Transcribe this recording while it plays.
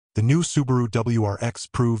The new Subaru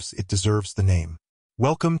WRX proves it deserves the name.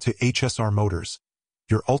 Welcome to HSR Motors,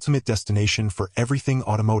 your ultimate destination for everything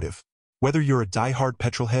automotive. Whether you're a die-hard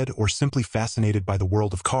petrolhead or simply fascinated by the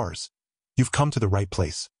world of cars, you've come to the right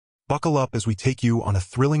place. Buckle up as we take you on a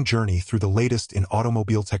thrilling journey through the latest in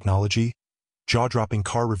automobile technology, jaw-dropping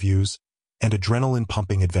car reviews, and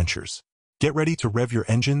adrenaline-pumping adventures. Get ready to rev your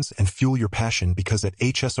engines and fuel your passion because at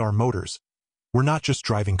HSR Motors, we're not just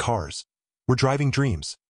driving cars, we're driving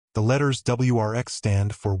dreams. The letters WRX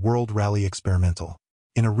stand for World Rally Experimental.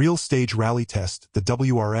 In a real stage rally test, the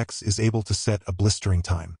WRX is able to set a blistering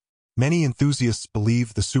time. Many enthusiasts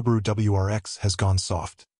believe the Subaru WRX has gone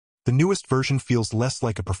soft. The newest version feels less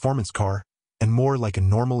like a performance car and more like a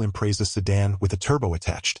normal Impreza sedan with a turbo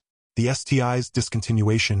attached. The STI's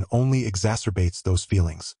discontinuation only exacerbates those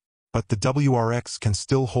feelings. But the WRX can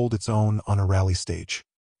still hold its own on a rally stage.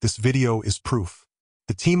 This video is proof.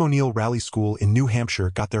 The Team O'Neill Rally School in New Hampshire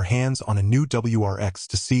got their hands on a new WRX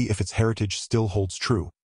to see if its heritage still holds true.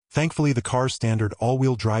 Thankfully, the car's standard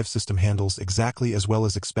all-wheel drive system handles exactly as well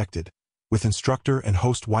as expected, with instructor and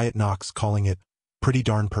host Wyatt Knox calling it pretty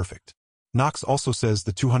darn perfect. Knox also says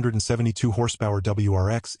the 272 horsepower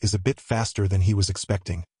WRX is a bit faster than he was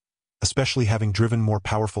expecting, especially having driven more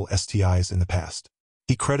powerful STIs in the past.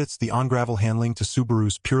 He credits the on-gravel handling to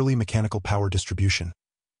Subaru's purely mechanical power distribution,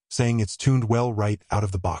 saying it's tuned well right out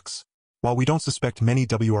of the box. While we don't suspect many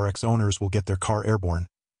WRX owners will get their car airborne,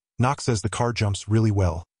 Knox says the car jumps really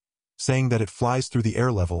well, saying that it flies through the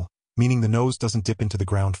air level, meaning the nose doesn't dip into the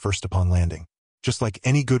ground first upon landing, just like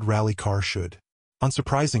any good rally car should.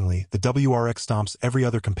 Unsurprisingly, the WRX stomps every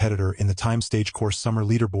other competitor in the time stage course summer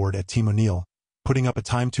leaderboard at Team O'Neill, putting up a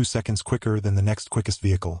time 2 seconds quicker than the next quickest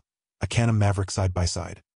vehicle, a Can-Am Maverick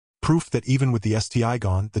side-by-side. Proof that even with the STI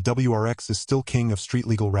gone, the WRX is still king of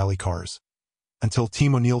street-legal rally cars. Until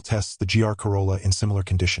Team O'Neill tests the GR Corolla in similar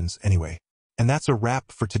conditions anyway. And that's a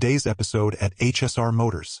wrap for today's episode at HSR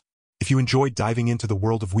Motors. If you enjoyed diving into the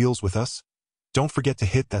world of wheels with us, don't forget to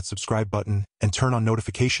hit that subscribe button and turn on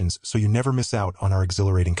notifications so you never miss out on our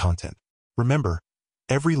exhilarating content. Remember,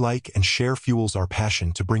 every like and share fuels our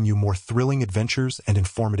passion to bring you more thrilling adventures and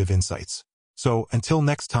informative insights. So, until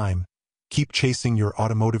next time, keep chasing your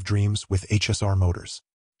automotive dreams with HSR Motors.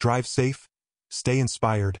 Drive safe, stay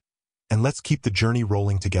inspired, and let's keep the journey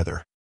rolling together.